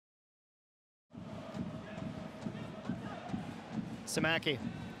Samaki.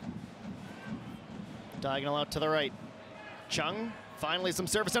 Diagonal out to the right. Chung, finally some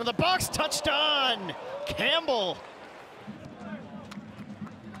service into the box, touched on! Campbell.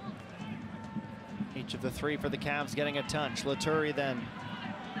 Each of the three for the Cavs getting a touch. Laturi then.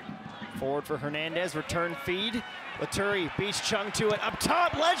 Forward for Hernandez, return feed. Laturi beats Chung to it, up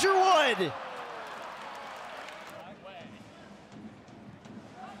top, Ledgerwood!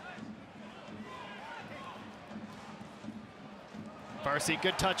 Farsi,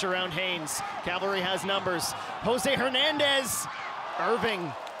 good touch around Haynes. Cavalry has numbers. Jose Hernandez.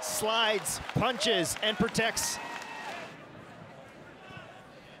 Irving slides, punches, and protects.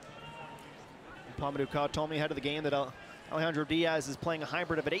 Pamadou told me ahead of the game that Alejandro Diaz is playing a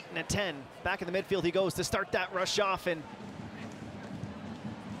hybrid of an 8 and a 10. Back in the midfield he goes to start that rush off, and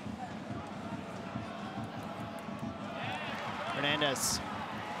Hernandez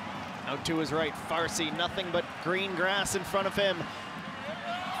out to his right. Farsi, nothing but green grass in front of him.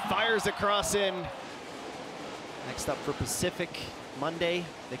 Fires across in. Next up for Pacific Monday,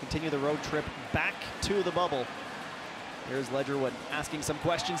 they continue the road trip back to the bubble. Here's Ledgerwood asking some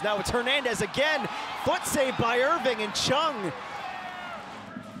questions. Now it's Hernandez again. Foot save by Irving and Chung.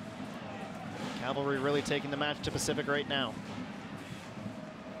 Cavalry really taking the match to Pacific right now.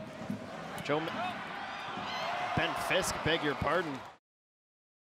 Ben Fisk, beg your pardon.